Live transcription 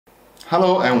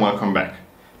Hello and welcome back.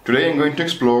 Today I'm going to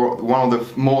explore one of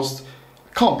the most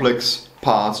complex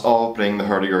parts of playing the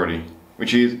Hurdy Gurdy,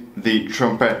 which is the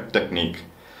trompette technique.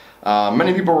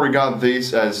 Many people regard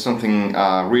this as something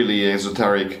really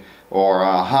esoteric or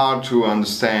hard to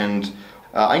understand.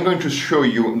 I'm going to show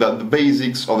you that the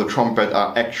basics of the trumpet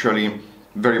are actually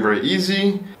very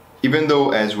easy, even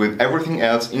though, as with everything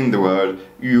else in the world,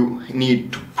 you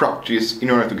need to practice in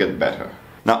order to get better.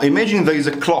 Now imagine there is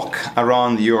a clock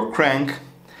around your crank.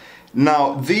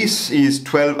 Now this is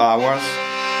 12 hours,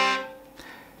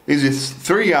 this is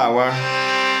 3 hours,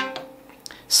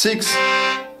 6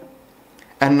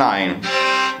 and 9,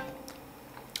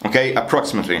 okay,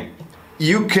 approximately.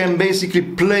 You can basically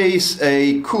place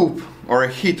a coup or a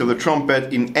hit of the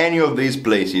trumpet in any of these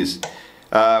places.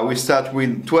 We start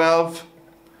with 12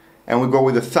 and we go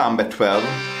with the thumb at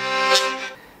 12.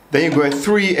 Then you go at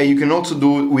 3 and you can also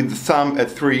do it with the thumb at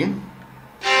 3.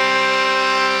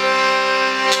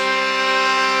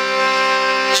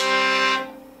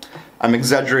 I'm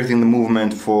exaggerating the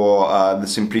movement for the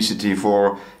simplicity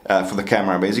for the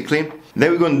camera basically.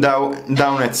 Then we're going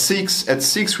down at 6. At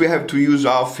 6 we have to use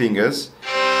our fingers.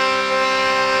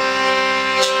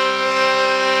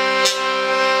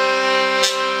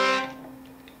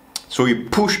 So we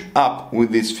push up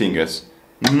with these fingers.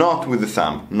 Not with the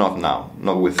thumb, not now,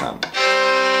 not with thumb.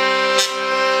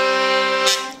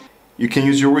 You can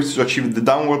use your wrist to achieve the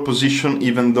downward position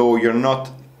even though you're not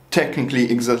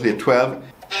technically exactly at 12.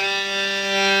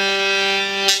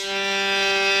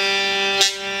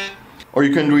 Or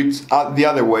you can do it the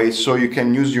other way, so you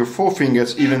can use your 4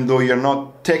 fingers even though you're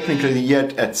not technically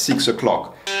yet at 6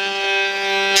 o'clock.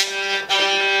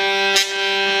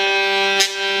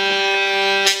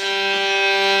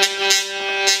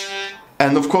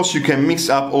 And of course you can mix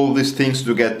up all these things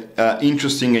to get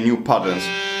interesting and new patterns.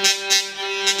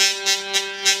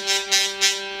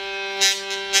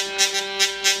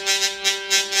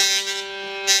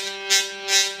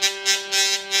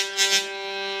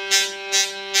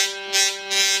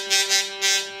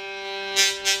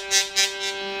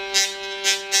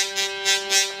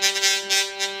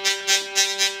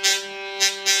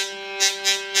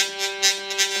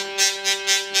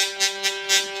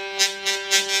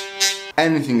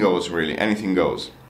 Anything goes, really, anything goes.